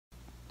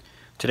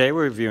Today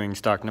we're reviewing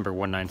stock number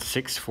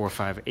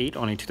 196458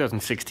 on a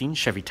 2016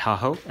 Chevy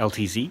Tahoe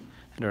LTZ,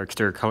 and our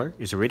exterior color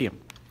is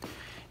iridium.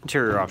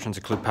 Interior options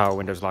include power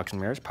windows, locks and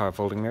mirrors, power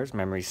folding mirrors,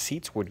 memory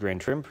seats, wood grain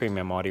trim,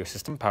 premium audio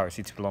system, power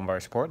seats with lumbar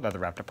support, leather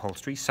wrapped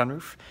upholstery,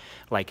 sunroof,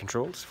 light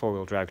controls,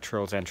 four-wheel drive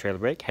controls and trailer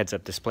brake,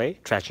 heads-up display,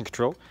 traction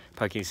control,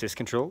 parking assist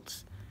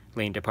controls,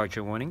 lane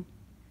departure warning,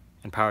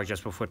 and power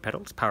adjustable foot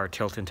pedals, power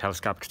tilt and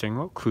telescopic steering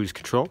wheel, cruise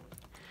control,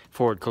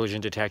 forward collision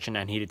detection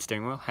and heated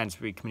steering wheel,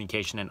 hands-free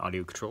communication and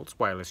audio controls,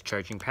 wireless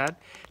charging pad,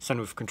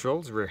 sunroof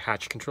controls, rear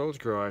hatch controls,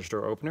 garage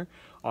door opener,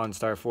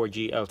 OnStar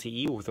 4G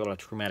LTE with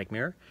electrochromatic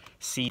mirror,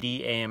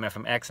 CD, AM,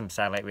 FM, XM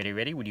satellite radio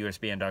ready with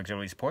USB and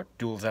auxiliary support,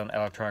 dual zone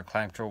electronic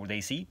climate control with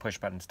AC, push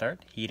button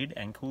start, heated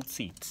and cooled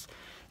seats.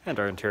 And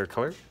our interior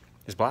color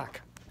is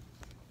black.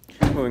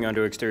 Moving on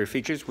to exterior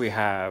features, we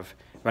have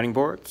running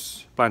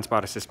boards, blind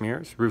spot assist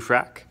mirrors, roof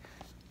rack,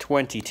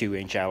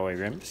 22-inch alloy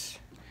rims,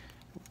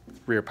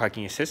 rear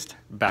parking assist,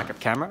 backup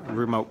camera,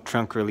 remote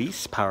trunk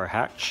release, power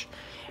hatch,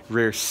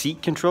 rear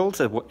seat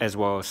controls, as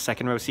well as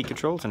second row seat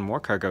controls and more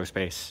cargo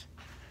space.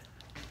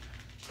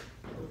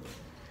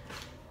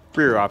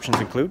 Rear options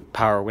include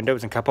power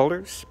windows and cup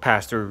holders,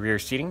 pass-through rear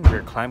seating,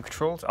 rear climate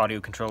controls, audio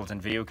controls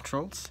and video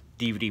controls,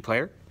 DVD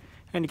player,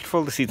 and you can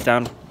fold the seats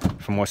down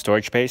for more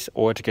storage space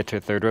or to get to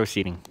third row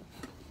seating.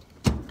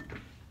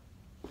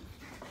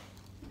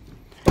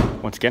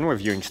 Once again, we're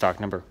viewing stock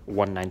number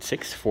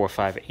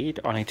 196458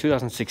 on a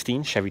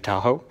 2016 Chevy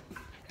Tahoe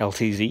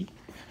LTZ,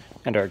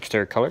 and our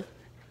exterior color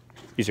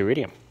is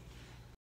iridium.